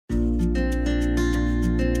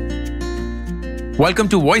Welcome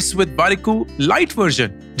to voice with Warikoo lite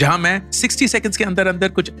version, जहां मैं 60 seconds के अंदर अंदर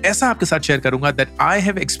कुछ ऐसा आपके साथ शेयर करूंगा that I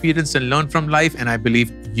have experienced and learn from life and I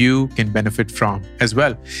believe you can benefit from as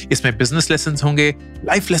well. इसमें बिजनेस लेसन्स होंगे,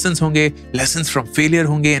 लाइफ लेसन्स होंगे, लेसन्स फ्रॉम फेलियर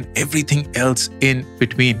होंगे and everything else in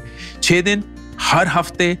between. 6 दिन हर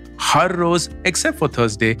हफ्ते, हर रोज एक्सेप्ट फॉर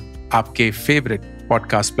थर्सडे आपके फेवरेट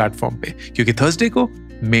पॉडकास्ट प्लेटफॉर्म पे, क्योंकि थर्सडे को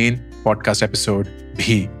मेन पॉडकास्ट एपिसोड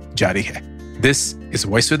भी जारी है। This is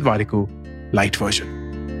voice with Warikoo lite version.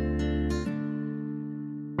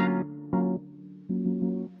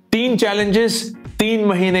 3 challenges 3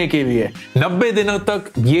 महीने के लिए, 90 दिनों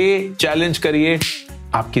तक ये चैलेंज करिए,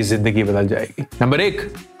 आपकी जिंदगी बदल जाएगी। नंबर 1,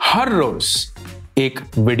 हर रोज एक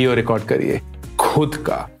वीडियो रिकॉर्ड करिए खुद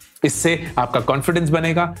का। इससे आपका कॉन्फिडेंस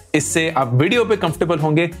बनेगा, इससे आप वीडियो पे कंफर्टेबल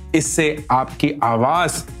होंगे, इससे आपकी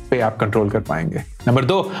आवाज पे आप कंट्रोल कर पाएंगे। नंबर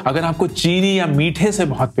 2, अगर आपको चीनी या मीठे से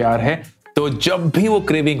बहुत प्यार है तो जब भी वो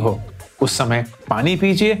क्रेविंग हो उस समय पानी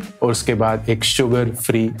पीजिए और उसके बाद एक शुगर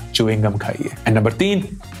फ्री च्युइंग गम खाइए। एंड नंबर 3,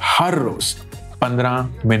 हर रोज 15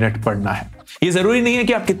 मिनट पढ़ना है। ये जरूरी नहीं है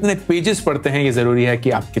कि आप कितने पेजेस पढ़ते हैं, ये जरूरी है कि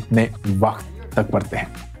आप कितने वक्त तक पढ़ते हैं।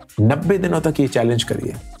 90 दिनों तक ये चैलेंज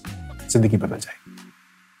करिए, जिंदगी बदल जाएगी।